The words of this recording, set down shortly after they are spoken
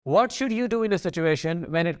What should you do in a situation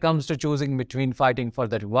when it comes to choosing between fighting for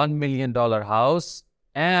that $1 million house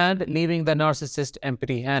and leaving the narcissist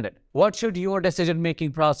empty-handed? What should your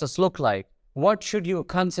decision-making process look like? What should you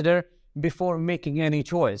consider before making any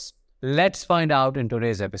choice? Let's find out in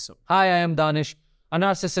today's episode. Hi, I am Danish, a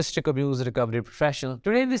narcissistic abuse recovery professional.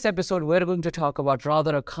 Today in this episode, we're going to talk about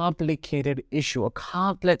rather a complicated issue, a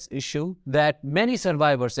complex issue that many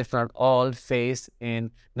survivors, if not all, face in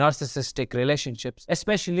narcissistic relationships,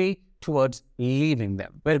 especially towards leaving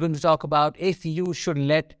them. We're going to talk about if you should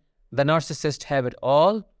let the narcissist have it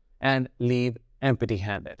all and leave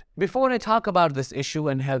empty-handed. Before I talk about this issue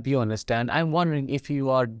and help you understand, I'm wondering if you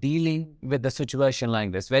are dealing with a situation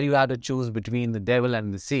like this, where you have to choose between the devil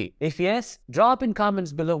and the sea. If yes, drop in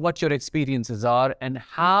comments below what your experiences are and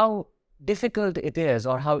how difficult it is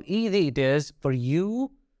or how easy it is for you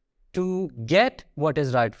to get what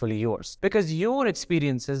is rightfully yours. Because your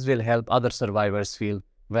experiences will help other survivors feel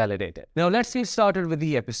validated. Now let's get started with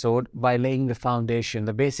the episode by laying the foundation,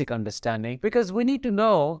 the basic understanding, because we need to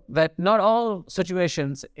know that not all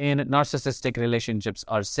situations in narcissistic relationships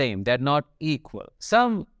are same. They're not equal.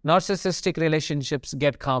 Some narcissistic relationships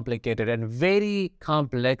get complicated and very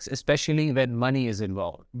complex, especially when money is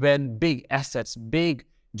involved, when big assets, big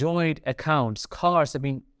joint accounts, cars,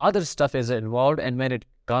 other stuff is involved, and when it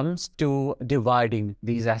comes to dividing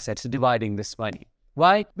these assets, dividing this money.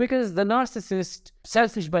 Why? Because the narcissist,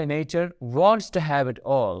 selfish by nature, wants to have it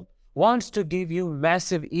all, wants to give you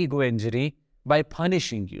massive ego injury by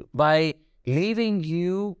punishing you, by leaving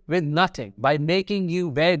you with nothing, by making you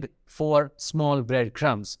beg for small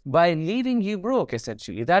breadcrumbs, by leaving you broke,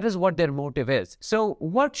 essentially. That is what their motive is. So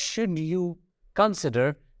what should you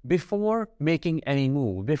consider before making any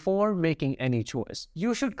move, before making any choice?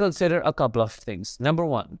 You should consider a couple of things. Number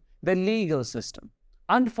one, the legal system.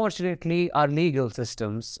 Unfortunately, our legal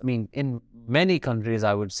systems, in many countries,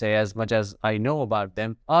 I would say, as much as I know about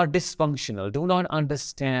them, are dysfunctional, do not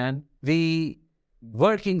understand the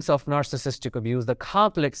workings of narcissistic abuse, the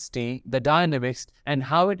complexity, the dynamics, and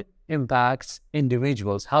how it impacts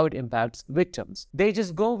individuals, how it impacts victims. They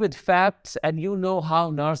just go with facts, and you know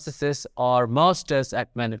how narcissists are masters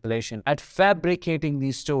at manipulation, at fabricating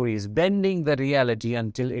these stories, bending the reality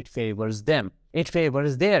until it favors them. It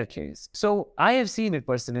favors their case. So I have seen it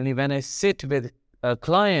personally when I sit with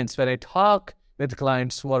clients, when I talk with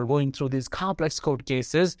clients who are going through these complex court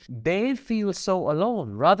cases. They feel so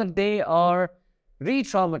alone. Rather, they are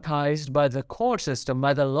re-traumatized by the court system,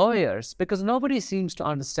 by the lawyers, because nobody seems to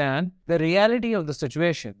understand the reality of the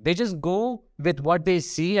situation. They just go with what they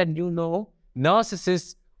see, and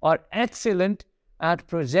narcissists are excellent at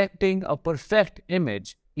projecting a perfect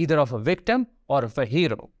image, either of a victim or of a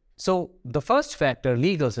hero. So the first factor,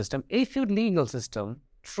 legal system. If your legal system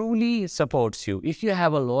truly supports you, if you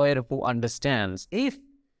have a lawyer who understands, if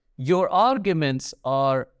your arguments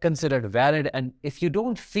are considered valid, and if you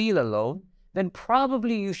don't feel alone, then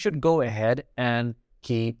probably you should go ahead and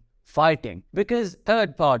keep fighting. Because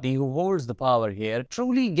third party who holds the power here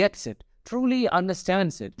truly gets it, truly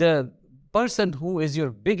understands it. The person who is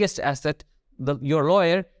your biggest asset, your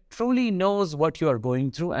lawyer, truly knows what you are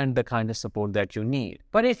going through and the kind of support that you need.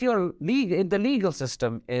 But if the legal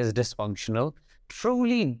system is dysfunctional,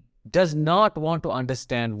 truly does not want to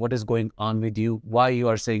understand what is going on with you, why you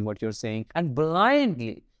are saying what you're saying, and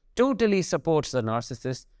blindly, totally supports the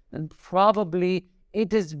narcissist, then probably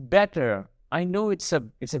it is better. I know it's a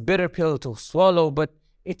bitter pill to swallow, but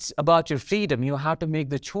it's about your freedom. You have to make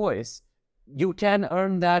the choice. You can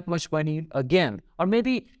earn that much money again. Or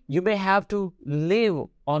maybe you may have to live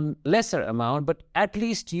on lesser amount, but at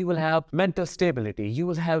least you will have mental stability. You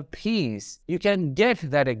will have peace. You can get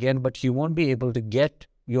that again, but you won't be able to get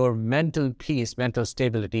your mental peace, mental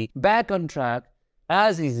stability back on track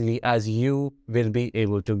as easily as you will be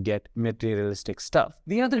able to get materialistic stuff.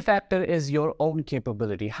 The other factor is your own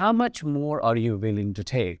capability. How much more are you willing to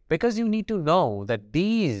take? Because you need to know that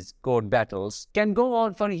these court battles can go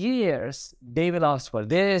on for years. They will ask for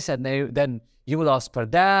this, and then you will ask for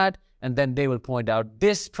that, and then they will point out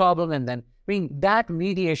this problem, and then, that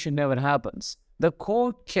mediation never happens. The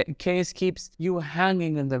court case keeps you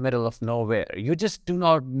hanging in the middle of nowhere. You just do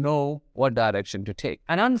not know what direction to take.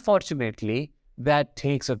 And unfortunately, that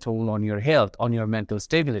takes a toll on your health, on your mental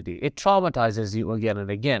stability. It traumatizes you again and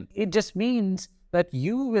again. It just means that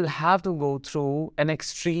you will have to go through an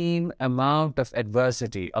extreme amount of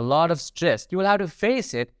adversity, a lot of stress. You will have to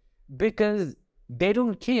face it because they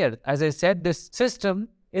don't care. As I said, this system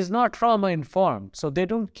is not trauma-informed, so they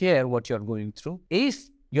don't care what you're going through. If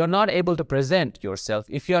you're not able to present yourself,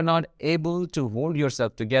 if you're not able to hold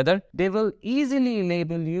yourself together, they will easily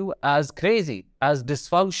label you as crazy, as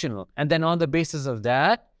dysfunctional. And then on the basis of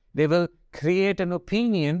that, They will create an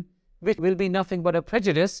opinion which will be nothing but a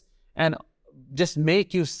prejudice and just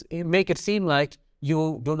make it seem like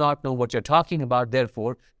you do not know what you're talking about.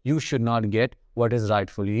 Therefore, you should not get what is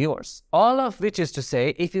rightfully yours. All of which is to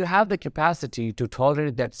say, if you have the capacity to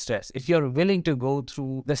tolerate that stress, if you're willing to go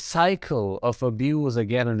through the cycle of abuse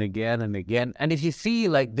again and again and again, and if you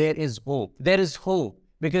feel like there is hope,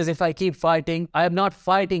 because if I keep fighting, I am not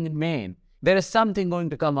fighting in vain. There is something going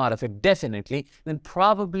to come out of it, definitely. Then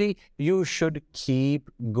probably you should keep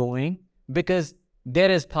going because there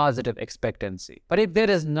is positive expectancy. But if there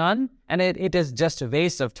is none and it is just a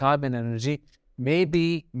waste of time and energy,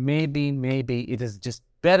 maybe it is just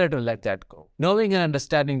better to let that go. Knowing and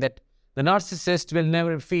understanding that the narcissist will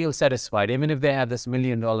never feel satisfied, even if they have this $1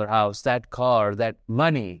 million house, that car, that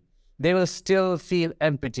money, they will still feel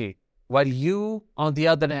empty. While you, on the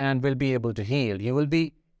other hand, will be able to heal. You will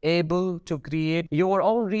be able to create your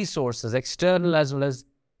own resources, external as well as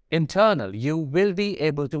internal. You will be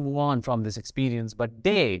able to move on from this experience, but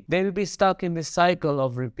they will be stuck in this cycle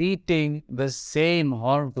of repeating the same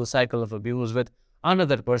harmful cycle of abuse with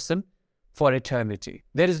another person for eternity.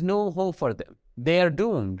 There is no hope for them. They are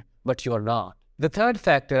doomed, but you're not. The third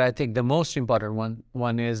factor, I think the most important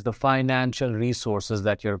one is the financial resources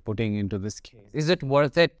that you're putting into this case. Is it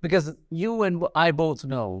worth it? Because you and I both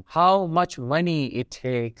know how much money it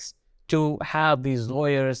takes to have these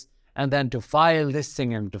lawyers and then to file this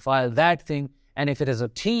thing and to file that thing. And if it is a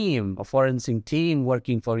team, a forensic team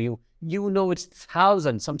working for you, you know it's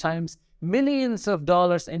thousands, sometimes millions of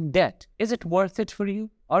dollars in debt. Is it worth it for you?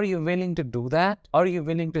 Are you willing to do that? Are you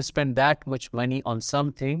willing to spend that much money on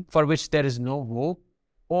something for which there is no hope?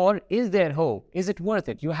 Or is there hope? Is it worth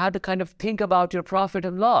it? You have to kind of think about your profit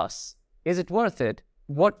and loss. Is it worth it?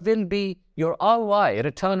 What will be your ROI,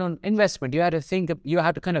 return on investment? You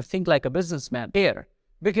have to kind of think like a businessman here.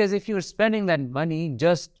 Because if you're spending that money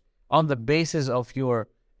just on the basis of your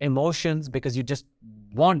emotions, because you just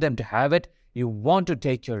want them to have it, you want to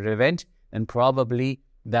take your revenge, then probably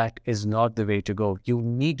that is not the way to go. You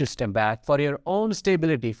need to step back for your own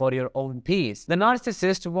stability, for your own peace. The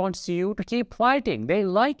narcissist wants you to keep fighting. They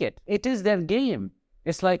like it. It is their game.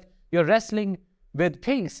 It's like you're wrestling with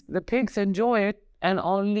pigs. The pigs enjoy it and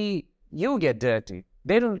only you get dirty.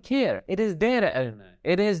 They don't care. It is their arena.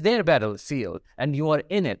 It is their battlefield and you are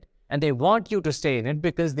in it. And they want you to stay in it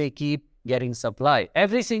because they keep getting supply.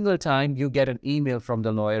 Every single time you get an email from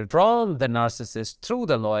the lawyer, from the narcissist through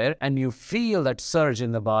the lawyer, and you feel that surge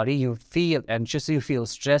in the body, you feel anxious, you feel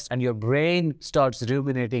stressed, and your brain starts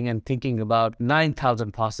ruminating and thinking about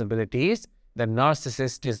 9,000 possibilities, the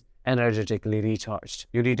narcissist is energetically recharged.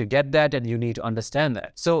 You need to get that and you need to understand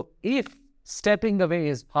that. So if stepping away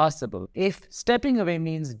is possible, if stepping away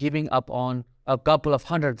means giving up on a couple of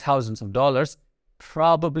 $100,000s,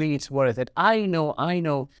 probably it's worth it. I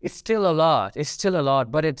know. It's still a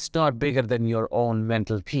lot, but it's not bigger than your own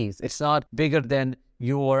mental peace. It's not bigger than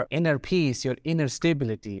your inner peace, your inner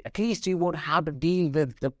stability. At least you won't have to deal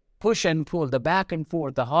with the push and pull, the back and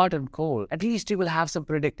forth, the hot and cold. At least you will have some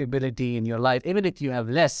predictability in your life, even if you have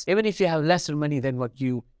lesser money than what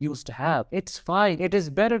you used to have. It's fine. It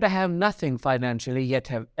is better to have nothing financially, yet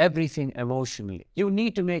have everything emotionally. You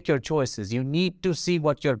need to make your choices. You need to see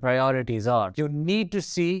what your priorities are. You need to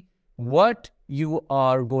see what you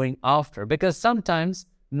are going after, because sometimes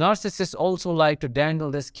narcissists also like to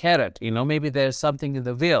dangle this carrot. Maybe there's something in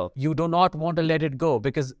the will. You do not want to let it go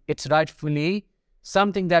because it's rightfully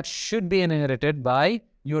something that should be inherited by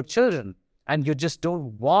your children, and you just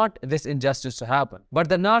don't want this injustice to happen. But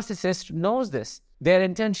the narcissist knows this. They're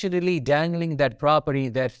intentionally dangling that property,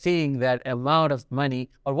 they're seeing that amount of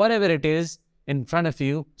money or whatever it is in front of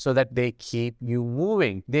you so that they keep you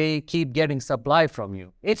moving. They keep getting supply from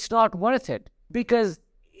you. It's not worth it because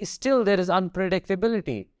still there is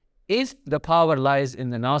unpredictability. If the power lies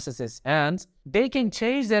in the narcissist's hands, they can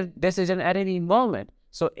change their decision at any moment.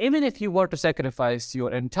 So even if you were to sacrifice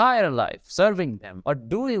your entire life serving them or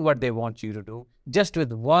doing what they want you to do, just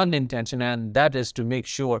with one intention, and that is to make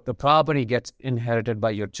sure the property gets inherited by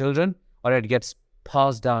your children or it gets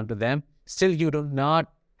passed down to them, still you do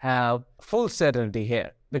not have full certainty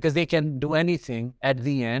here because they can do anything at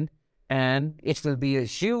the end and it will be a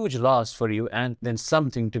huge loss for you and then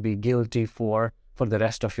something to be guilty for the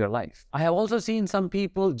rest of your life. I have also seen some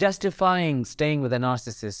people justifying staying with a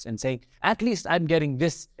narcissist and saying, at least I'm getting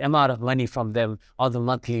this amount of money from them on the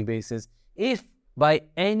monthly basis. If by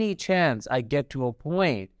any chance I get to a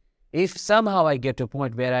point, if somehow I get to a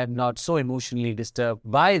point where I'm not so emotionally disturbed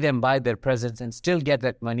by them, by their presence, and still get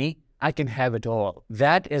that money, I can have it all.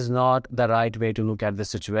 That is not the right way to look at the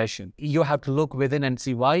situation. You have to look within and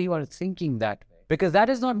see why you are thinking that way. because that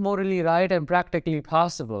is not morally right and practically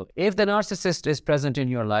possible. If the narcissist is present in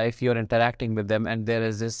your life, you're interacting with them, and there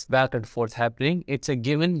is this back and forth happening, it's a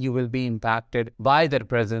given you will be impacted by their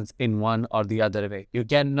presence in one or the other way. You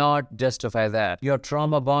cannot justify that. Your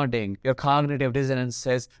trauma bonding, your cognitive dissonance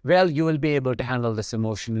says, well, you will be able to handle this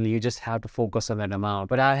emotionally. You just have to focus on that amount.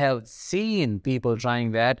 But I have seen people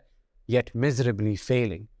trying that, yet miserably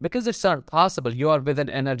failing, because it's not possible. You are with an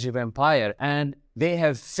energy vampire and they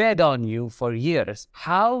have fed on you for years.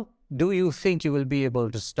 How do you think you will be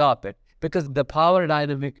able to stop it? Because the power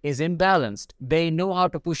dynamic is imbalanced. They know how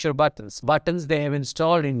to push your buttons they have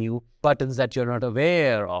installed in you, buttons that you're not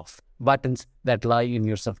aware of, buttons that lie in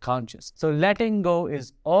your subconscious. So letting go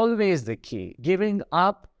is always the key. Giving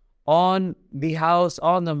up on the house,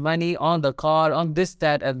 on the money, on the car, on this,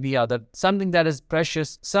 that, and the other, something that is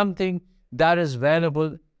precious, something that is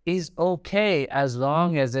valuable, is okay as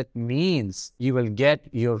long as it means you will get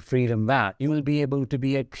your freedom back. You will be able to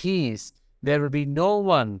be at peace. There will be no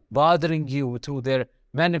one bothering you through their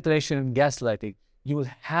manipulation and gaslighting. You will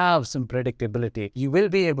have some predictability. You will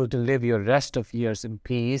be able to live your rest of years in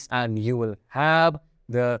peace, and you will have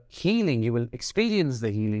the healing. You will experience the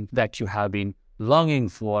healing that you have been longing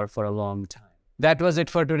for a long time. That was it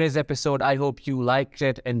for today's episode. I hope you liked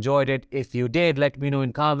it, enjoyed it. If you did, let me know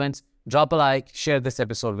in comments. Drop a like, share this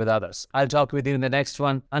episode with others. I'll talk with you in the next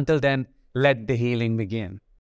one. Until then, let the healing begin.